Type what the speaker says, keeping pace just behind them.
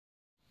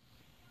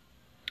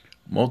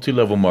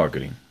Multi-level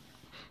marketing.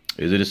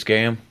 Is it a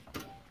scam?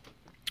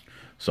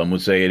 Some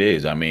would say it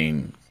is. I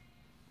mean,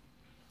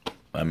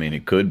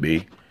 it could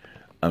be.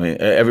 I mean,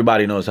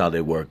 everybody knows how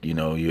they work.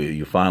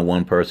 You find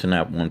one person,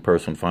 that one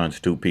person finds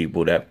two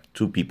people, that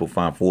two people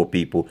find four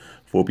people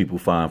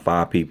find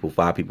five people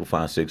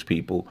find six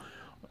people,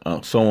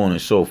 so on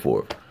and so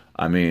forth.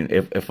 I mean,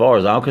 if as far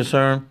as I'm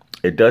concerned,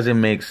 it doesn't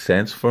make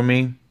sense for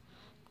me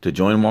to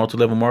join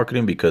multi-level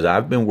marketing because I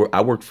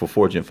worked for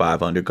Fortune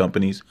 500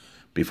 companies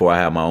before I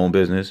had my own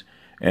business,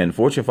 and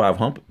Fortune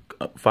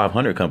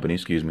 500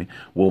 companies, excuse me,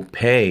 will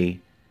pay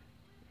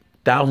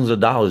thousands of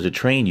dollars to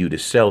train you to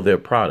sell their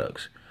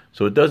products.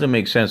 So it doesn't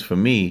make sense for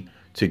me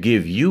to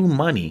give you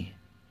money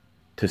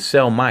to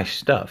sell my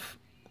stuff.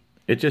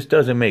 It just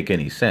doesn't make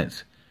any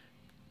sense.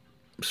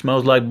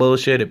 Smells like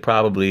bullshit. It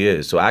probably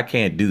is. So I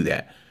can't do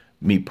that,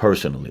 me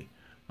personally.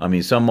 I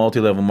mean, some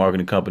multi-level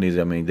marketing companies,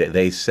 I mean,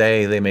 they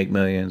say they make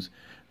millions.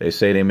 They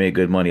say they make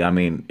good money. I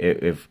mean,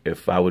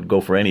 if I would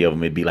go for any of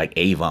them, it'd be like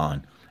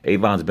Avon.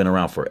 Avon's been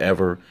around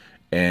forever,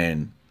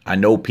 and I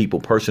know people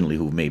personally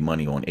who've made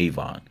money on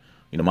Avon.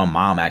 My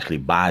mom actually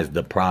buys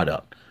the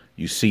product.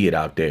 You see it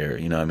out there,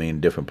 what I mean,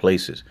 different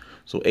places.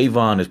 So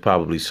Avon is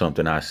probably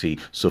something I see.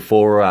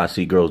 Sephora, I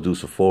see girls do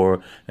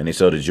Sephora, and they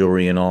sell the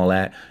jewelry and all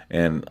that.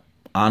 And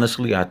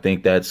honestly, I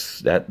think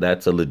that's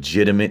a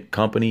legitimate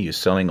company. You're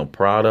selling a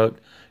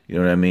product, you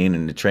know what I mean,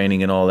 and the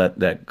training and all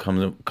that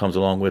comes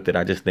along with it.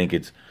 I just think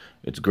it's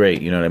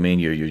great, you know what I mean.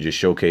 You're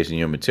just showcasing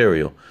your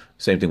material.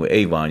 Same thing with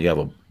Avon. You have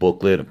a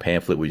booklet, a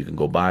pamphlet where you can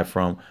go buy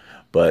from.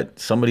 But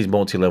some of these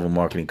multi-level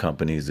marketing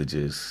companies are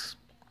just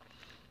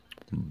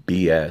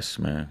BS,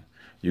 man.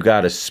 You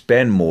got to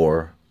spend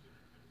more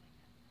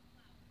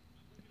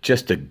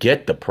just to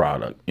get the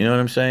product. You know what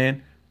I'm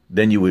saying?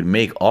 Than you would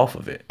make off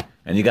of it.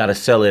 And you got to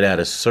sell it at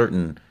a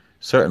certain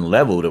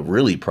level to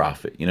really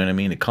profit. You know what I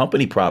mean? The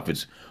company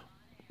profits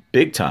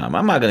big time.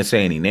 I'm not going to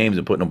say any names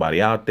and put nobody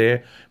out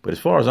there. But as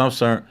far as I'm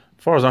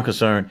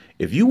concerned,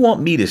 if you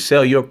want me to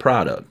sell your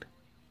product,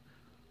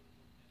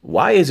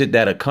 why is it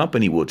that a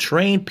company will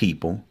train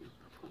people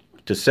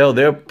to sell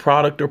their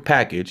product or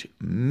package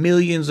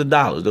millions of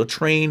dollars? They'll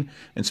train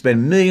and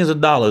spend millions of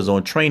dollars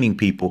on training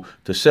people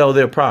to sell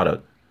their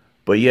product.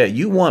 But yet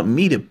you want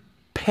me to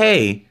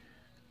pay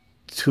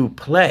to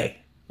play.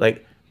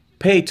 Like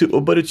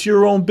but it's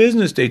your own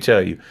business, they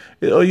tell you.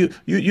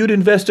 You'd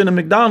invest in a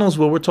McDonald's.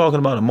 Well, we're talking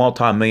about a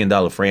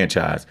multi-million-dollar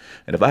franchise.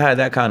 And if I had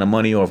that kind of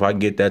money, or if I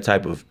get that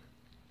type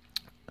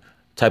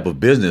of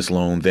business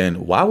loan,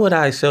 then why would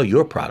I sell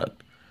your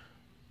product?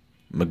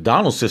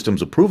 McDonald's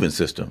system's a proven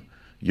system.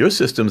 Your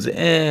system's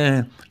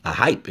a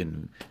hype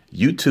and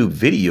YouTube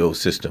video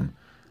system.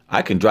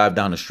 I can drive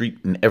down the street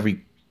in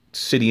every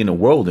city in the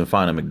world and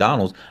find a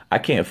McDonald's. I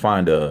can't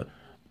find a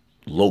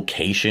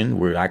location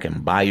where I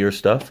can buy your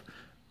stuff.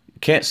 You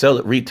can't sell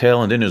it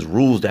retail, and then there's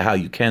rules to how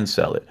you can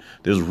sell it.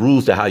 There's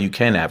rules to how you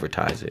can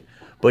advertise it.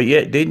 But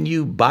yet, didn't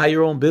you buy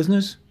your own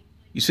business?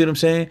 You see what I'm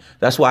saying?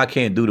 That's why I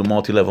can't do the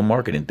multi-level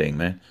marketing thing,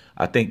 man.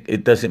 I think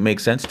it doesn't make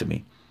sense to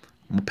me.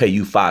 I'm going to pay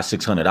you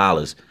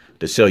 $500-$600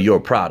 to sell your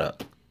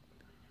product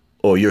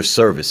or your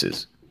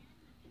services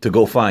to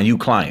go find you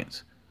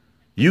clients.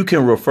 You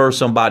can refer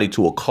somebody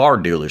to a car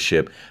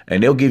dealership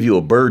and they'll give you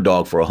a bird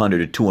dog for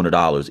 $100 or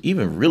 $200.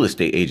 Even real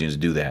estate agents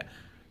do that.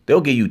 They'll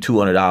give you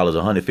 $200,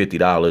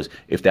 $150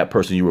 if that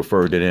person you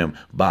referred to them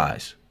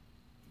buys.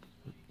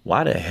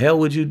 Why the hell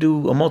would you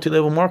do a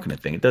multi-level marketing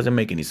thing? It doesn't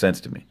make any sense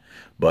to me.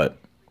 But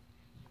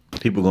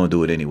people are going to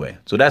do it anyway.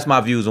 So that's my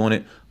views on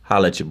it.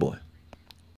 Holla at your boy.